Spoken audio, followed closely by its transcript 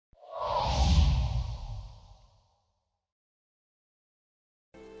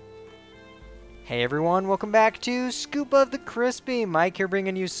Hey everyone, welcome back to Scoop of the Crispy. Mike here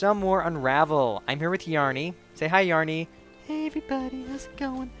bringing you some more Unravel. I'm here with Yarny. Say hi, Yarny. Hey everybody, how's it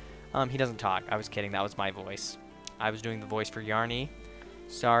going? He doesn't talk. I was kidding, that was my voice. I was doing the voice for Yarny.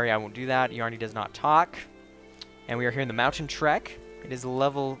 Sorry, I won't do that. Yarny does not talk. And we are here in the Mountain Trek. It is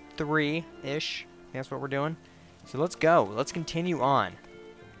level 3-ish. That's what we're doing. So let's go. Let's continue on.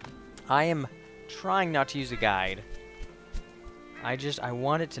 I am trying not to use a guide. I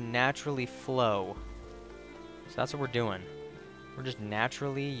want it to naturally flow. So that's what we're doing. We're just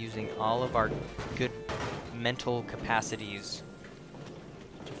naturally using all of our good mental capacities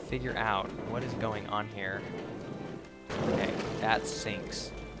to figure out what is going on here. Okay, that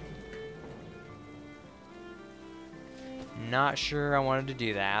sinks. Not sure I wanted to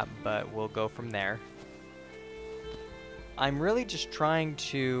do that, but we'll go from there. I'm really just trying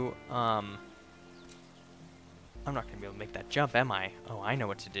to, I'm not going to be able to make that jump, am I? Oh, I know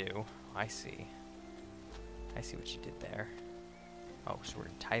what to do. I see. I see what you did there. Oh, so we're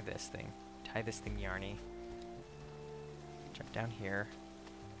going to tie this thing. Tie this thing, Yarny. Jump down here.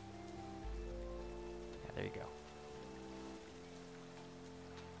 Yeah, there you go.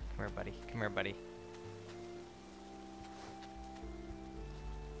 Come here, buddy. Come here, buddy.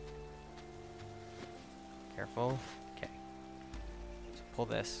 Careful. Okay. So pull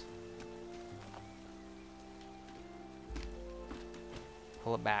this.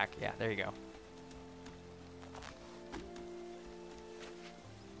 Pull it back. Yeah, there you go.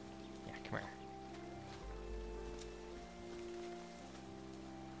 Yeah, come here.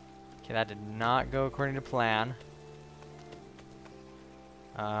 Okay, that did not go according to plan.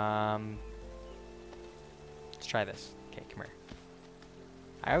 Let's try this. Okay, come here.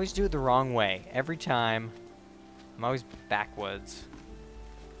 I always do it the wrong way. Every time, I'm always backwoods.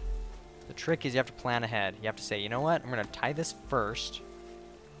 The trick is you have to plan ahead. You have to say, you know what? I'm going to tie this first.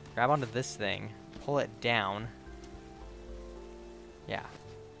 Grab onto this thing, pull it down. Yeah.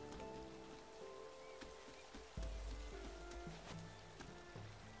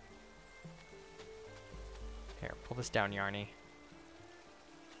 Here, pull this down, Yarny.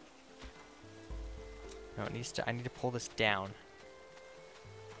 No, it needs to, I need to pull this down.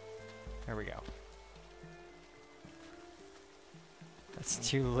 There we go. That's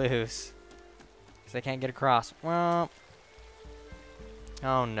too loose. Because I can't get across. Well.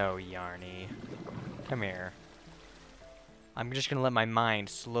 Oh no, Yarny. Come here. I'm just gonna let my mind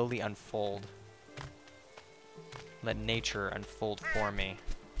slowly unfold. Let nature unfold for me.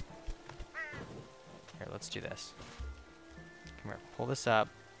 Here, let's do this. Come here, pull this up.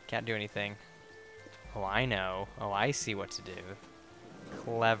 Can't do anything. Oh, I know. Oh, I see what to do.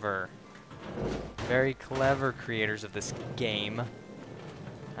 Clever. Very clever creators of this game.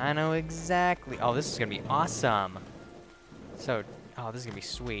 I know exactly. Oh, this is gonna be awesome. So, oh, this is gonna be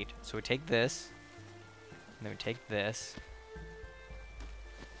sweet. So we take this, and then we take this.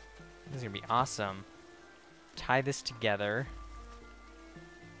 This is gonna be awesome. Tie this together,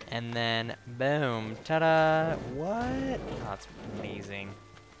 and then boom, ta-da! What? Oh, that's amazing.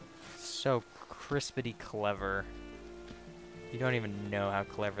 So crispity clever. You don't even know how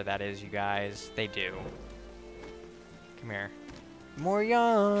clever that is, you guys. They do. Come here. More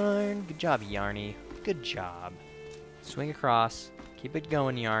yarn. Good job, Yarny. Good job. Swing across. Keep it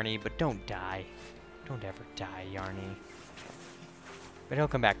going, Yarny, but don't die. Don't ever die, Yarny. But he'll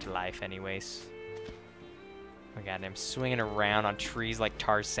come back to life anyways. Oh my god, I'm swinging around on trees like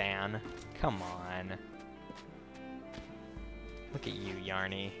Tarzan. Come on. Look at you,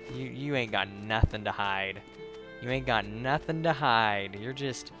 Yarny. You ain't got nothing to hide. You ain't got nothing to hide.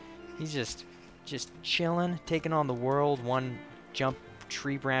 He's just chilling, taking on the world one jump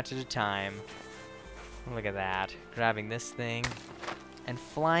tree branch at a time. Look at that. Grabbing this thing and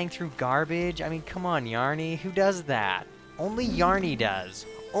flying through garbage. I mean, come on, Yarny. Who does that? Only Yarny does.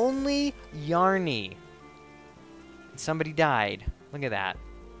 Only Yarny. Somebody died. Look at that.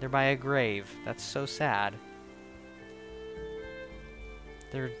 They're by a grave. That's so sad.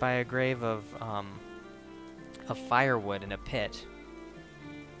 They're by a grave of firewood in a pit.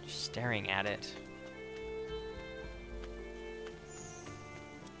 Just staring at it.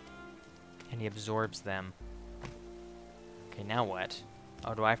 And he absorbs them. Okay, now what?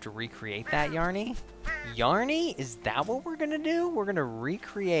 Oh, do I have to recreate that, Yarny? Yarny? Is that what we're gonna do? We're gonna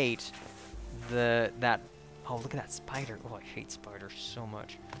recreate that. Oh, look at that spider. Oh, I hate spiders so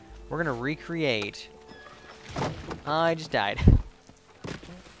much. We're gonna recreate. I just died.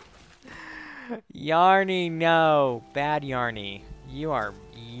 Yarny, no. Bad Yarny. You are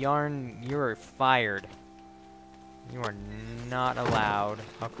fired. You are not allowed.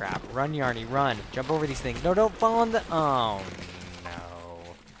 Oh crap. Run, Yarny, run. Jump over these things. No, don't fall on the... Oh, no.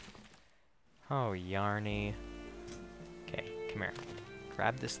 Oh, Yarny. Okay, come here.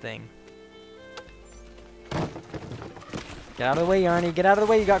 Grab this thing. Get out of the way, Yarny. Get out of the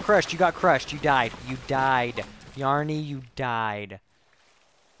way. You got crushed. You got crushed. You died. You died. Yarny, you died.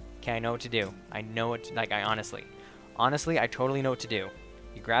 Okay, I know what to do. I know what to, like, I honestly, I totally know what to do.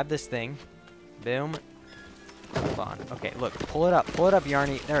 You grab this thing. Boom. Hold on. Okay, look. Pull it up. Pull it up,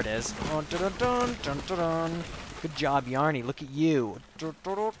 Yarny. There it is. Dun, dun, dun, dun, dun, dun. Good job, Yarny. Look at you.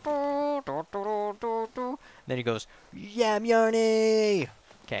 Then he goes, yeah, Yarny.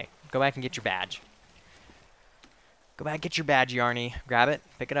 Okay, go back and get your badge. Go back, get your badge, Yarny. Grab it,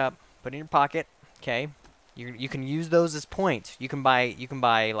 pick it up, put it in your pocket. Okay, you can use those as points. You can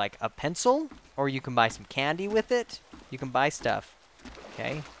buy like a pencil, or you can buy some candy with it. You can buy stuff.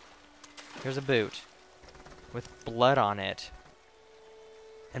 Okay, here's a boot with blood on it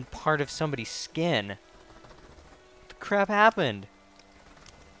and part of somebody's skin. What the crap happened?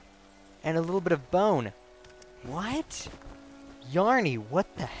 And a little bit of bone. What? Yarny,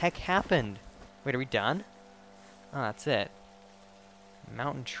 what the heck happened? Wait, are we done? Oh, that's it.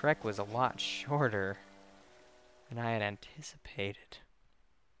 Mountain trek was a lot shorter than I had anticipated.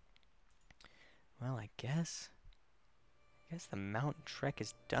 Well, I guess the mountain trek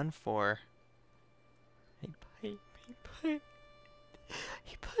is done for. He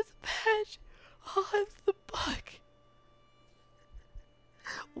put the badge on the book.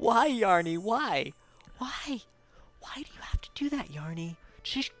 Why, Yarny? Why? Why? Why do you have to do that, Yarny?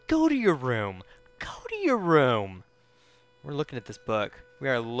 Just go to your room. Go to your room. We're looking at this book. We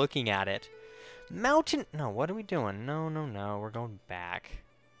are looking at it. Mountain... No, what are we doing? No. We're going back.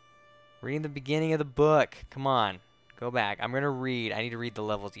 Reading the beginning of the book. Come on. Go back. I'm going to read. I need to read the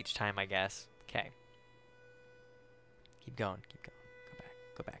levels each time, I guess. Okay. Keep going. Keep going.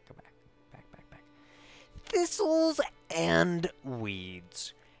 Go back. Back. Thistles and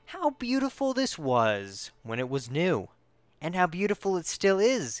weeds. How beautiful this was when it was new. And how beautiful it still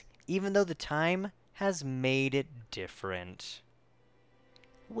is, even though the time has made it different.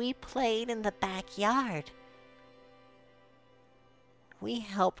 We played in the backyard. We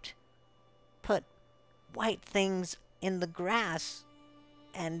helped put white things in the grass,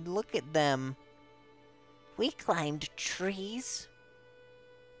 and look at them. We climbed trees,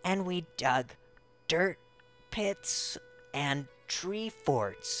 and we dug dirt pits and tree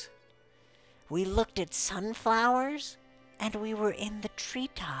forts. We looked at sunflowers, and we were in the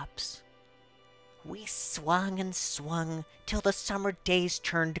treetops. We swung and swung till the summer days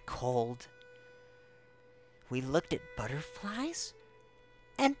turned cold. We looked at butterflies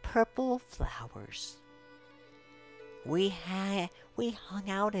and purple flowers. We hung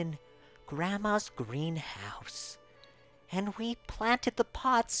out in Grandma's greenhouse, and we planted the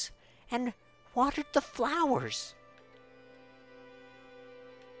pots and watered the flowers.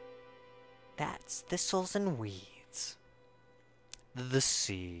 That's thistles and weeds. The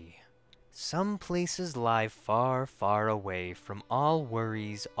sea. Some places lie far, far away from all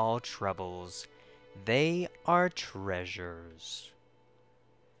worries, all troubles. They are treasures.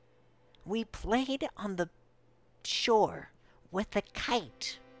 We played on the shore with a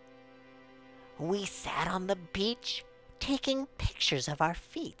kite. We sat on the beach taking pictures of our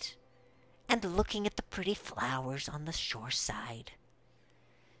feet and looking at the pretty flowers on the shore side.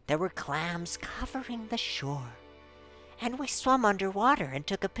 There were clams covering the shore. And we swam underwater and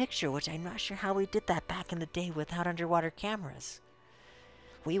took a picture, which I'm not sure how we did that back in the day without underwater cameras.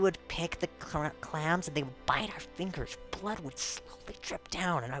 We would pick the clams and they would bite our fingers. Blood would slowly drip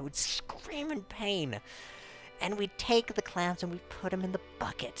down and I would scream in pain. And we'd take the clams and we'd put them in the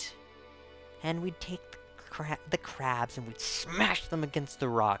bucket. And we'd take the crabs and we'd smash them against the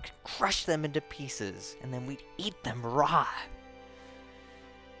rock, crush them into pieces, and then we'd eat them raw.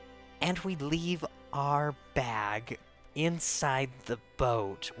 And we'd leave our bag inside the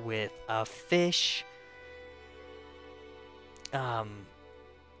boat with a fish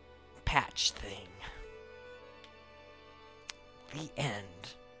patch thing. The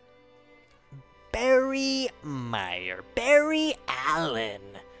end. Barry Allen.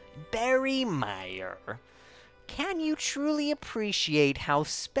 Barry Meyer. Can you truly appreciate how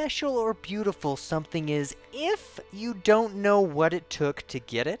special or beautiful something is if you don't know what it took to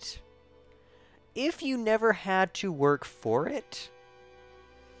get it? If you never had to work for it?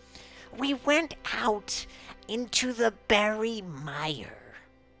 We went out into the Barry Mire.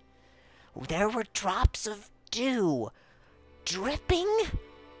 There were drops of dew dripping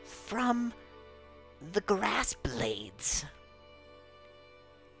from the grass blades.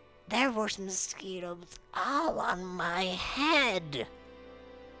 There were mosquitoes all on my head.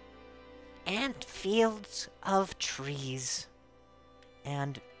 And fields of trees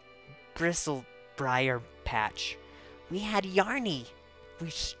and Bristlebriar patch. We had Yarny.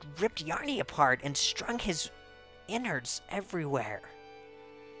 We ripped Yarny apart and strung his innards everywhere.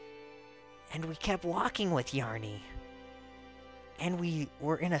 And we kept walking with Yarny. And we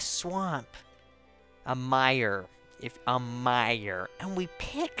were in a swamp. A mire. And we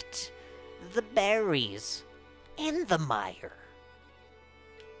picked the berries in the mire.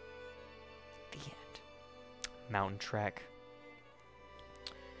 The end. Mountain trek.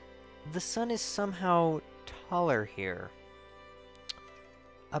 The sun is somehow taller here.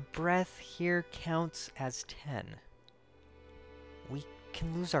 A breath here counts as 10. We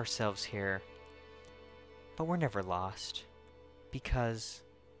can lose ourselves here, but we're never lost, because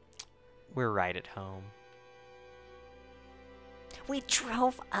we're right at home. We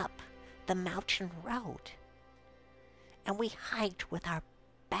drove up the mountain road, and we hiked with our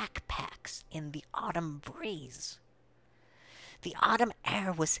backpacks in the autumn breeze. The autumn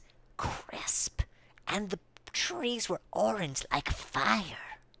air was crisp, and the trees were orange like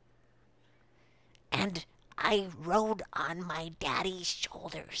fire. And I rode on my daddy's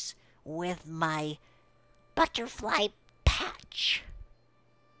shoulders with my butterfly patch.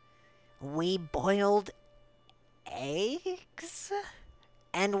 We boiled eggs,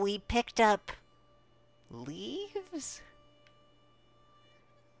 and we picked up leaves,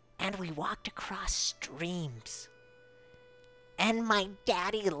 and we walked across streams, and my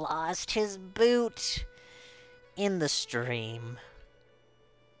daddy lost his boot in the stream,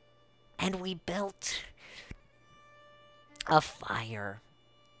 and we built a fire,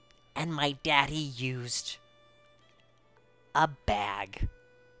 and my daddy used a bag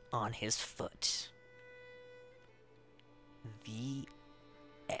on his foot. The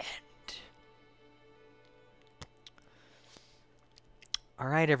end.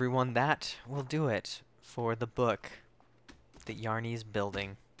 Alright, everyone, that will do it for the book that Yarny is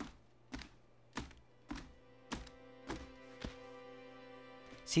building.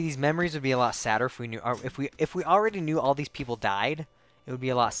 See, these memories would be a lot sadder if we knew, or if we already knew all these people died, it would be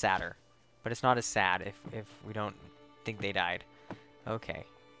a lot sadder. But it's not as sad if we don't think they died. Okay.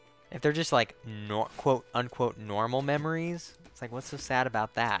 If they're just like quote unquote normal memories, it's like, what's so sad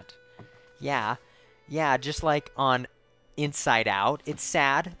about that? Yeah, just like on Inside Out, it's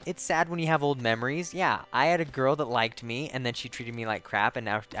sad. It's sad when you have old memories. Yeah, I had a girl that liked me, and then she treated me like crap, and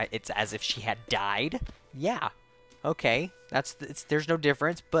now it's as if she had died. Yeah. Okay, there's no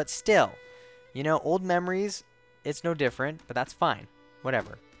difference, but still, you know, old memories, it's no different, but that's fine.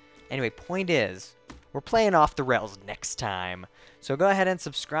 Whatever. Anyway, point is, we're playing Off the Rails next time. So go ahead and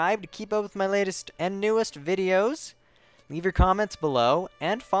subscribe to keep up with my latest and newest videos. Leave your comments below,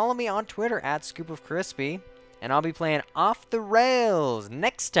 and follow me on Twitter at @ScoopOfCrispy. And I'll be playing Off the Rails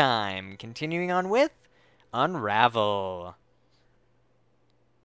next time, continuing on with Unravel.